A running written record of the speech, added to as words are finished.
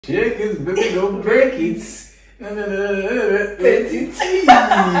Shake it, baby, don't break it. I'll let you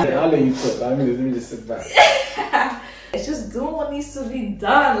talk. Let me just sit back. It's just doing what needs to be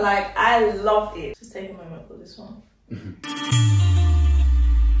done. Like, I love it. Just take a moment for this one.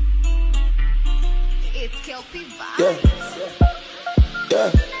 It's Kelpie Vibe.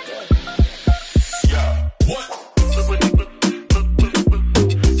 Yeah.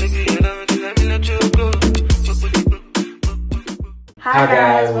 Hi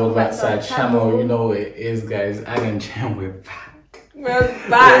guys, welcome back to our channel. You know what it is, guys. Anneandchiem, we're back. We're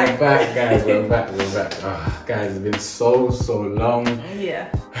back. We're back, guys. We're back. Oh, guys, it's been so long. Yeah.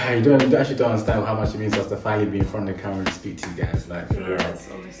 You actually don't understand how much it means for us to finally be in front of the camera and speak to you guys. Like, for real. Yes,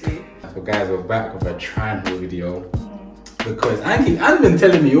 obviously. So guys, we're back with a try and haul video. Because Anne's been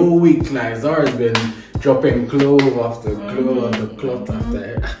telling me all week, like, Zara's been dropping clothes after clothes after cloth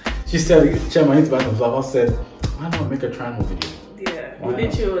after. She said, Chema, I need to buy some stuff. I said, why not make a try and haul video? Yeah, we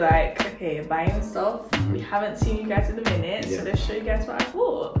literally were like, okay, buying stuff. We haven't seen you guys in a minute, so let's show you guys what I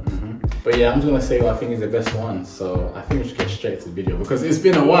bought. But yeah, I'm just gonna say what I think is the best one. So I think we should get straight to the video because it's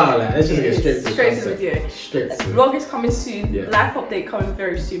been a while. Like, let's just get straight to the video. Straight to the vlog is coming soon. Yeah. Life update coming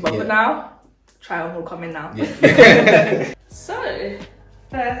very soon. But for now, try on haul coming now. Yeah. So,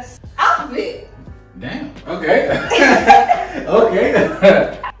 first outfit. Damn. Okay. Okay.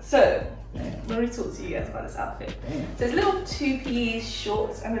 So. Let me talk to you guys about this outfit. So it's little two-piece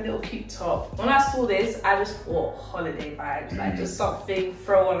shorts and a little cute top. When I saw this, I just thought holiday vibes, like just something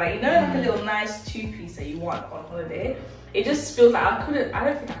throw on, like, you know, like a little nice two-piece that you want on holiday. It just feels like I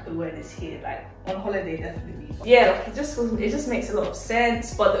don't think I could wear this here, like on holiday definitely. Yeah, like it just makes a lot of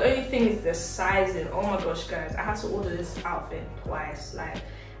sense. But the only thing is the sizing. Oh my gosh, guys, I had to order this outfit twice, like,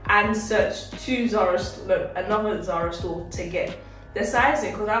 and search another Zara store to get the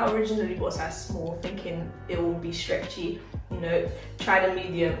sizing, because I originally bought a size small thinking it will be stretchy. Nope. Tried a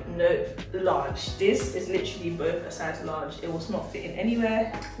medium. Nope. Large. This is literally both a size large. It was not fitting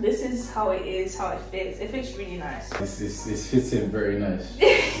anywhere. This is how it is, how it fits. It fits really nice. It's fitting very nice.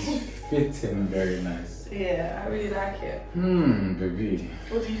 It's fitting very nice. Yeah, I really like it. Baby.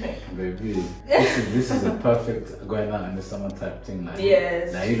 What do you think? Baby. This is a perfect going out in the summer type thing. Like,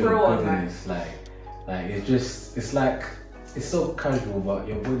 yes. Like, you look good in this. Like it's like, it's so casual, but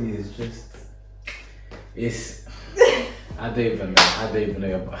your body is just, I don't even know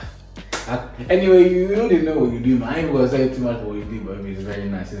your body. Anyway, you already know what you do, man. I ain't gonna say too much what you do, but it's very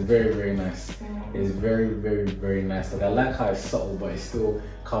nice. It's very nice. It's very nice. Like, I like how it's subtle, but it still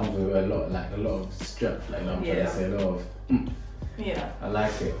comes with a lot of strength. Like, you know what I'm trying to say, a lot of. Yeah. I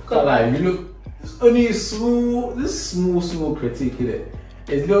like it. Cause like, you look, it's only small critique in it.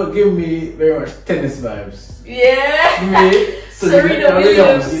 It's not giving me very much tennis vibes. Yeah. Serena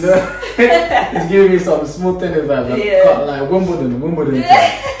Williams, you know. It's giving me some small tennis vibes. Yeah. Like Wimbledon.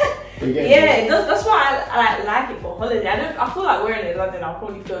 Yeah, it does. That's why I like it for holiday. I feel like wearing it in London, I'll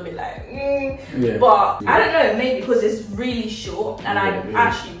probably feel a bit like, but I don't know, maybe because it's really short, and I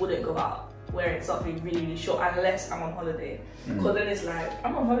actually wouldn't go out wearing something really short unless I'm on holiday. Because then it's like,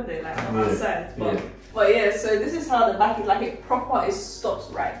 I'm on holiday, like I'm outside. But yeah, so this is how the back is, like it stops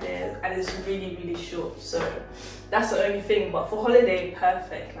right there, and it's really short. So that's the only thing. But for holiday,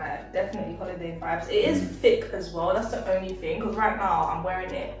 perfect. Like, definitely holiday vibes. It is thick as well. That's the only thing. Because right now I'm wearing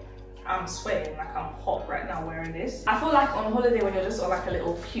it, I'm sweating, like I'm hot right now wearing this. I feel like on holiday when you're just on like a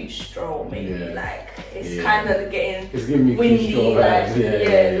little cute stroll, maybe like it's kind of getting me windy, like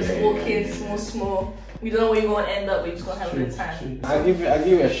just walking small. You don't know where you're gonna end up, but you're just gonna have a good time. I give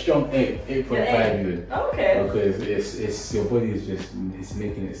it a strong 8.5 even. Okay. Because it's your body is just, it's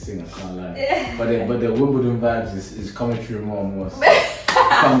making it sing, I can't lie. But the Wimbledon vibes is coming through more and more. So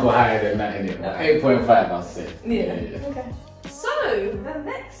can't go higher than that in it. 8.5 I'll say. Yeah. Okay. So the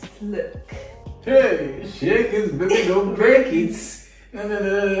next look. Hey, shake it, baby, don't break it.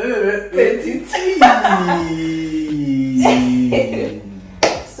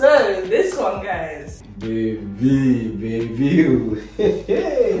 So this one, guys. Baby.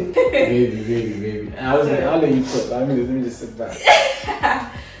 I'll let you talk. Let me just sit back.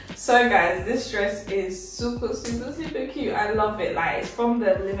 So guys, this dress is super cute. I love it. Like, it's from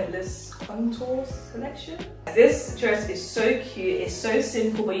the Limitless Contours collection. This dress is so cute. It's so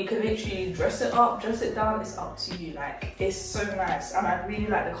simple, but you can literally dress it up, dress it down. It's up to you. Like, it's so nice, and I really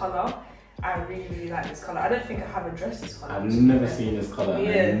like the color. I really like this color. I don't think I have a dress this color. I've never seen this color.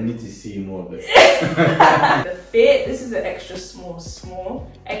 I need to see more of it. The fit, this is an extra small to small.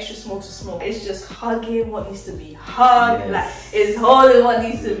 It's just hugging what needs to be hugged. Like, it's holding what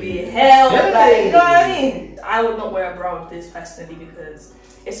needs to be held. Like, you know what I mean? I would not wear a bra with this personally because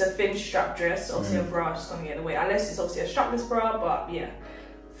it's a thin strap dress. Obviously a bra is just gonna get in the way. Unless it's obviously a strapless bra, but yeah.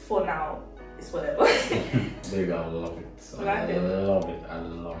 for now, it's whatever. Baby, I love it. I like it. Love it. I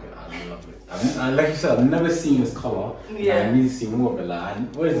love it. I love it. Like you said, I've never seen this color. Yeah. I need to see more of it.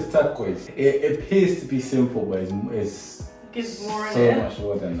 Like, what is the turquoise? It appears to be simple, but it's gives more in so it. much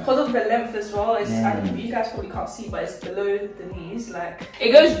more than that. Because of the length as well, it's you guys probably can't see, but it's below the knees. Like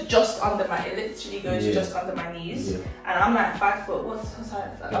it goes just under my, it literally goes just under my knees. And I'm like 5 foot. What's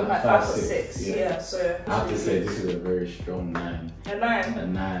height? I'm like 5'6". Yeah. So I have to say this is a very strong 9. A 9. A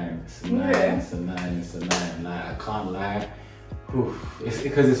 9. It's a 9. It's a 9. It's a 9. Like I can't lie. It's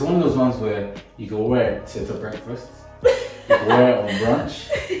because it's one of those ones where you can wear it to breakfast. You can wear it on brunch.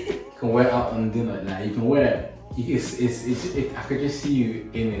 You can wear it out on dinner. Like you can wear it. I could just see you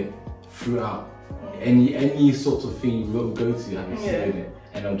in it throughout. Any sort of thing you will go to, I can see you in it,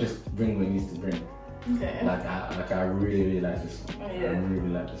 and I'll just bring what it needs to bring. Okay. I really like this one. Yeah. I really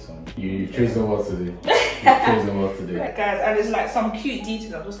like this one. You've chosen what to do. You've chosen what to do. Right, guys, and there's like some cute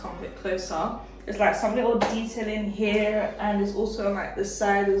details. I'll just come a bit closer. There's like some little detailing here, and there's also on like the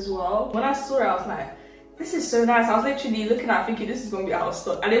side as well. When I saw it, I was like, this is so nice. I was literally looking at it thinking this is gonna be out of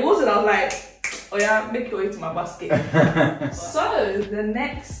stock, and it wasn't. I was like, oh yeah, make your way to my basket. So the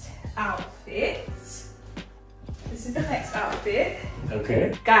next outfit. This is the next outfit.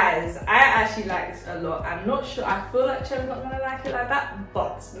 Okay. Guys, I actually like this a lot. I'm not sure. I feel like Chem's not gonna like it like that,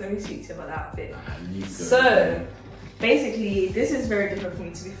 but let me speak to him about the outfit. So basically, this is very different for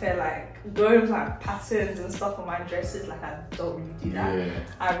me. To be fair, like going with like patterns and stuff on my dresses, like I don't really do that. Yeah.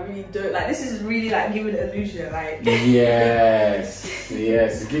 I really don't. Like this is really like giving an illusion. Like yes,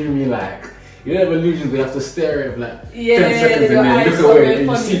 yes, it's giving me like. You don't have illusions, but you have to stare at it for like 10 seconds and then look away and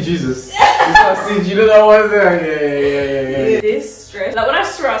you see Jesus. You start seeing, you don't know what's there. Yeah. This dress, like when I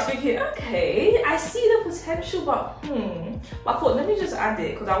saw it, I was thinking, okay, I see the potential, but But I thought, let me just add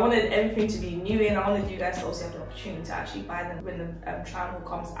it because I wanted everything to be new in. I wanted you guys to also have the opportunity to actually buy them when the trial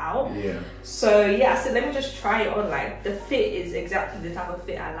comes out. Yeah. So yeah, I said, let me just try it on. Like the fit is exactly the type of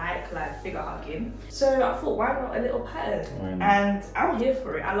fit I like figure hugging. So I thought, why not a little pattern? And I'm here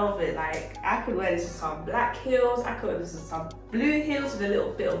for it. I love it. Like I could wear this with some black heels. I could wear this with some blue heels with a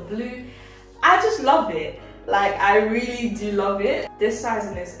little bit of blue. I just love it. Like I really do love it. This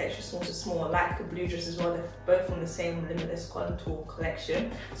sizing is extra small to small, like the blue dress as well. They're both from the same Limitless Contour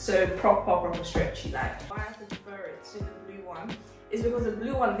collection. So proper stretchy. Like why I prefer it to the blue one is because the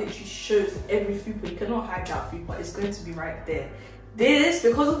blue one literally shows every fupa. You cannot hide that fupa, it's going to be right there. This,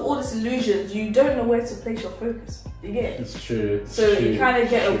 because of all this illusions, you don't know where to place your focus. You get it? It's true. So you kind of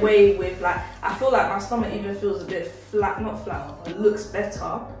get away with like, I feel like my stomach even feels a bit flat, not flat, but it looks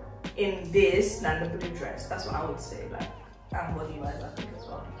better in this than the blue dress. That's what I would say. Like, and body wise, I think as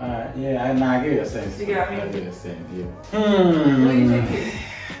well. Yeah, I get your sense. Do you get what I mean? I get your sense, yeah. What are you thinking?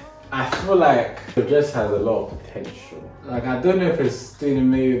 I feel like the dress has a lot of potential. Like, I don't know if it's doing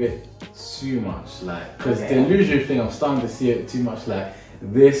maybe a bit too much, like, because the illusion thing, I'm starting to see it too much, like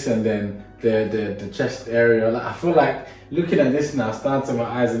this and then the chest area. Like, I feel like looking at this now, starting to my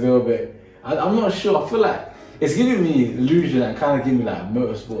eyes a little bit. I'm not sure. I feel like it's giving me illusion and kind of giving me like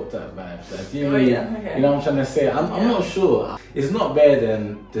motorsport type vibes. Like, you know what I'm trying to say? I'm not sure. It's not better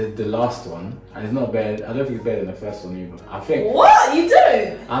than the last one, and it's not bad. I don't think it's better than the first one either. I think. What you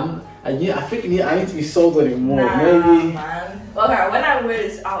don't? I think I need to be sold on it more. Nah, maybe. Man. Okay, when I wear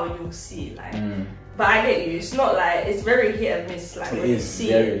this out, you'll see. Like, but I get you. It's not like it's very hit and miss. Like when you see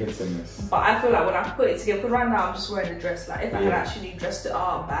very hit and miss. But I feel like when I put it together, because right now I'm just wearing a dress. Like if I had actually dressed it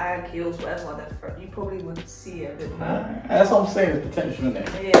up, bag, heels, whatever, then you probably would see it a bit more. That's what I'm saying. The potential in it.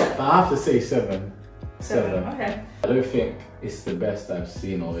 Yeah. But I have to say 7. 7. Okay. I don't think it's the best I've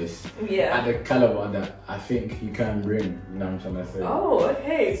seen, or it's at the caliber that I think you can bring. You know what I'm trying to say? Oh,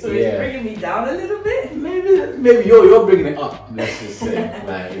 okay. So it's bringing me down a little bit. Maybe you're bringing it up. Let's just say,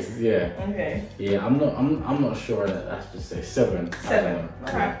 like, Okay. Yeah, I'm not sure. I have to say 7. 7.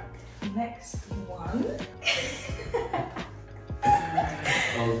 Okay. Next one.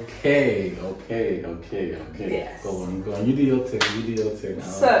 Okay. Yes. Go on. You do your thing.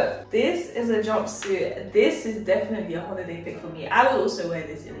 So this is a jumpsuit. This is definitely a holiday pick for me. I would also wear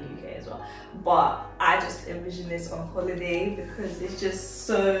this in the UK as well, but I just envision this on holiday because it's just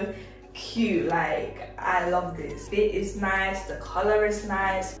so cute. Like I love this. It is nice, the color is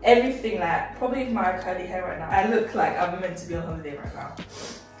nice, everything. Like probably with my curly hair right now, I look like I'm meant to be on holiday right now.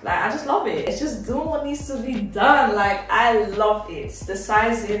 Like I just love it. It's just doing what needs to be done. Like I love it. The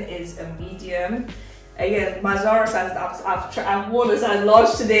sizing is a medium. Again, my Zara size, I've worn a size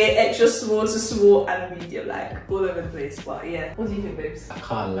large today, extra small to small and medium, like all over the place. But yeah, what do you think, babes? I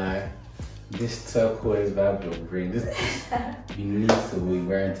can't lie. This turquoise vibe you're bringing, you need to be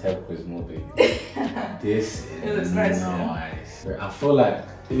wearing turquoise more, baby. This is it looks nice. I feel like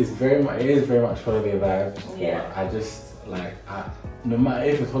it is very much holiday vibes. Yeah. But I just like no matter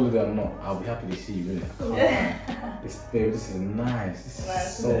if it's holiday or not, I'll be happy to see you in it. Babe, this is nice. This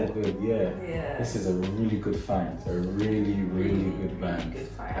is so good. Yeah. This is a really good find. A really good find.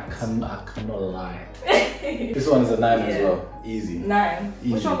 I cannot lie. This one is a 9 as well. Easy. 9.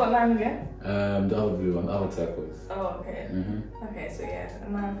 Easy. Which one got 9 again? The other blue one, the other turquoise. Oh, okay. Okay, so yeah, a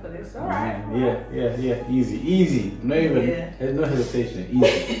 9 for this. Alright. Yeah. Easy. No even. There's no hesitation.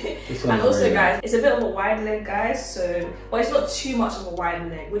 Easy. This one. And also, guys, it's a bit of a wide leg, guys. So, well, it's not too much of a wide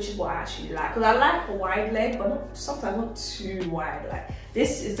leg, which is what I actually like. Because I like a wide leg, but sometimes not too wide. Like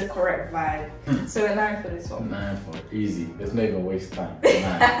this is the correct vibe. So a 9 for this one. 9 for it. Easy. There's no even waste time.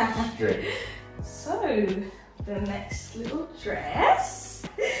 9 straight. So the next little dress.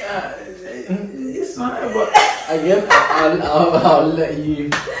 It's fine, but again, I'll let you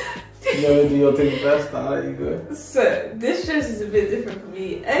do your thing first. I'll let you go. So this dress is a bit different for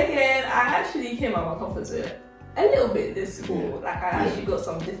me. Again, I actually came out of my comfort zone a little bit this fall. Like I actually got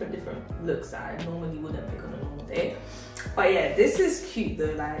some different looks that I normally wouldn't pick on a normal day. But yeah, this is cute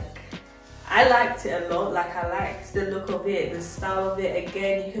though. Like I liked it a lot. Like I liked the look of it, the style of it.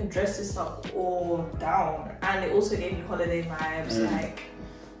 Again, you can dress this up all down, and it also gave me holiday vibes. Like,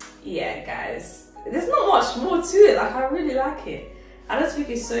 yeah, guys, there's not much more to it. Like I really like it. I just think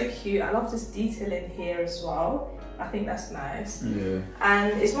it's so cute. I love this detail in here as well. I think that's nice. Yeah.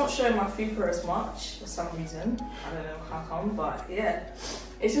 And it's not showing my fupa as much for some reason. I don't know how come, but yeah,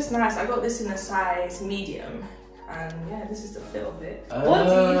 it's just nice. I got this in a size medium. And yeah, this is the fit of it. What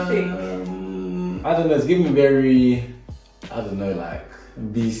do you think? I don't know, it's giving me very, I don't know, like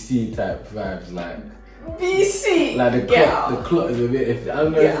BC type vibes, like BC. Like the clock is a bit. I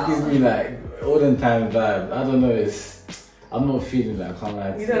don't know. It gives me like olden time vibe. I don't know. I'm not feeling it. I can't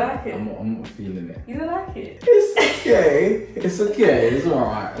lie to you. You don't like it? I'm not feeling it. You don't like it? It's okay. It's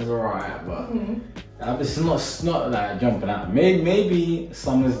alright. It's alright, but it's not like jumping out. Maybe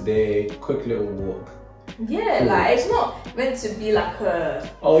summer's day, quick little walk. Yeah, cool. Like it's not meant to be like a.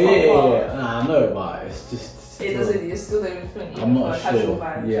 Oh yeah. Nah, I know, but it's just. It doesn't. You still don't even feel. I'm not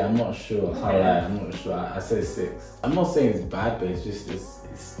sure. Yeah, I'm not sure. I can't lie. I'm not sure. I say 6. I'm not saying it's bad, but it's just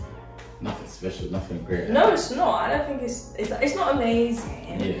it's nothing special, nothing great. No, it's not. I don't think it's not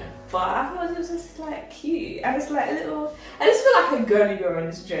amazing. Yeah. But I thought it was just like cute, and it's like a little. I just feel like a girly girl in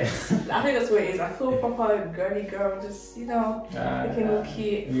this dress. I think that's what it is. I feel proper girly girl, just looking all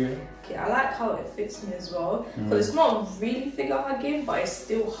cute. Yeah. Okay, I like how it fits me as well, because it's not really figure hugging, but it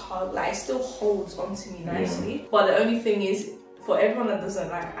still holds onto me nicely. But the only thing is, for everyone that doesn't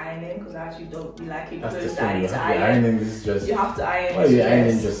like ironing, because I actually don't really like it, because I need to iron. You have to iron. What are you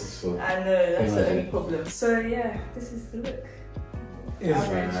ironing dresses for? I know, that's the only problem. So yeah, this is the look.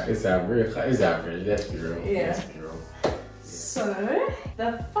 It's average. Let's be real. Yeah. Let's be real. So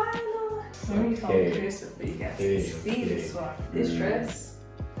the final. Let me come closer for you guys to see this one. This dress.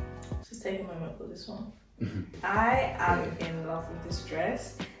 Just take a moment for this one. I am in love with this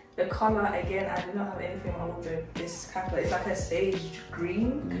dress. The color, again, I do not have anything in my wardrobe. This kind of, it's like a sage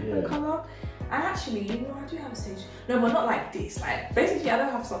green kind of color. And actually, I do have a sage. No, but not like this. Like basically, I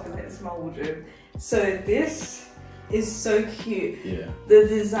don't have something like this in my wardrobe. So this is so cute. Yeah. The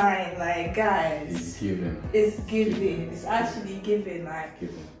design, like guys, it's giving. It's actually giving. Like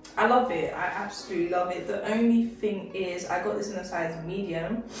I love it. I absolutely love it. The only thing is, I got this in a size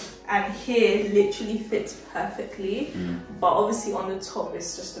medium, and here literally fits perfectly. But obviously on the top,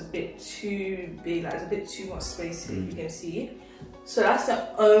 it's just a bit too big. Like there's a bit too much space here, if you can see. So that's the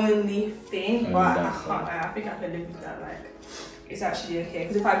only thing. But I think I can live with that. Like it's actually okay.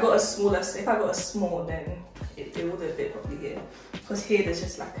 Because if I got a small, then it wouldn't fit properly here. Because here there's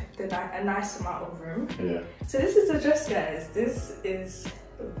just like a nice amount of room. Yeah. So this is the dress, guys. This is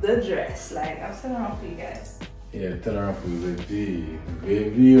the dress. Like I'm turning around for you guys. Yeah, turn around for you,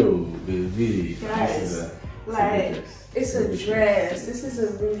 baby. Guys, it's a dress. This is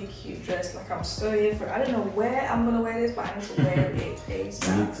a really cute dress. Like I'm so here for it. I don't know where I'm gonna wear this, but I need to wear it ASAP.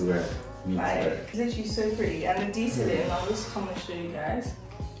 You need to wear it. It's literally so pretty, and the detailing. I'll just come and show you guys.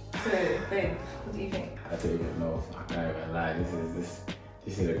 So, babe, what do you think? I don't even know. I can't even lie.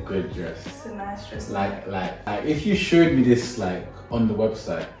 This is a good dress. It's a nice dress. Like if you showed me this like on the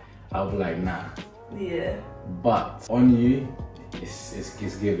website, I'll be like, nah. Yeah. But on you,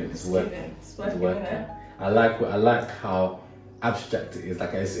 it's given. It's working. It's working. I like how abstract it is.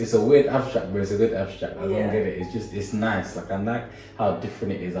 Like it's a weird abstract, but it's a good abstract. I don't get it. It's nice. Like I like how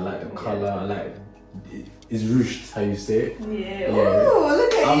different it is. I like the color. I like it's ruched, how you say it. Yeah. Ooh,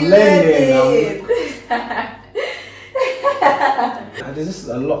 look at I'm you learning. There's just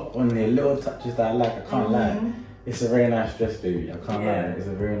a lot on here, little touches that I like. I can't lie. It's a very nice dress, baby. I can't lie. It's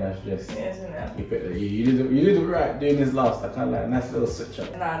a very nice dress. Yeah, isn't it? You did it right doing this last. I can't lie. Nice little switch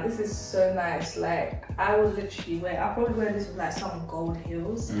up. Nah, this is so nice. Like, I would literally wear. I'll probably wear this with like some gold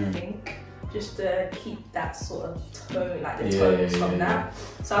heels. I think. Just to keep that sort of tone, like the tones from that.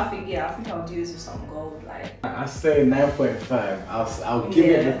 So I think I'll do this with some gold. Like I say 9.5. I'll give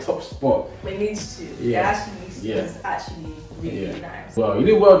it the top spot. It needs to. It actually needs to. It's actually really nice. Well, you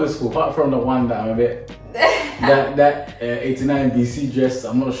did well this school, apart from the one that I'm a bit. that 89 BC dress,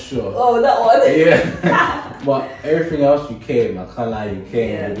 I'm not sure. Oh, that one. Yeah. But everything else you came. I can't lie. You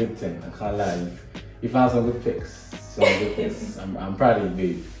came with a good thing. I can't lie. You found some good pics. I'm proud of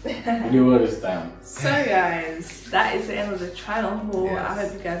you, babe. You did well this time. So guys, that is the end of the try on haul. I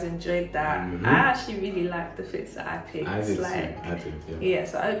hope you guys enjoyed that. I actually really liked the fits that I picked. I did,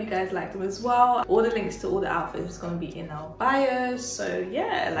 so I hope you guys liked them as well. All the links to all the outfits is going to be in our bios. So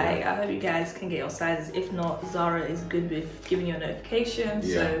I hope you guys can get your sizes. If not, Zara is good with giving you a notification.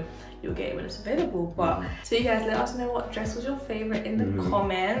 So you'll get it when it's available. But so you guys let us know what dress was your favorite in the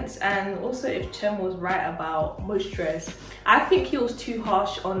comments, and also if Chem was right about most dress. I think he was too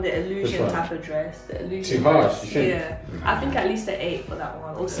harsh on the illusion type of dress. The illusion too harsh? Yeah. I think at least an 8 for that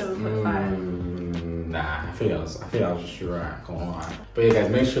one, or 7.5. Nah, I think I was just right. Come on. But yeah, guys,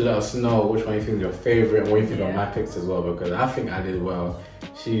 make sure to let us know which one you think is your favorite and what you think of my picks as well, because I think I did well.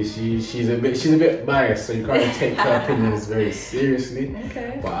 She's a bit biased, so you can't take her opinions very seriously.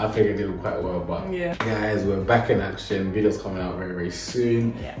 Okay. But I think I did quite well. But guys, we're back in action. Videos coming out very, very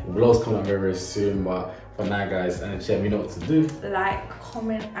soon. Vlogs coming out very, very soon. But for now, guys, anneandchiem, you know what to do. Like,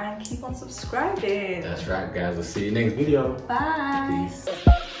 comment, and keep on subscribing. That's right, guys. I'll see you next video. Bye.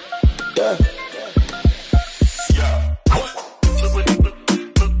 Peace.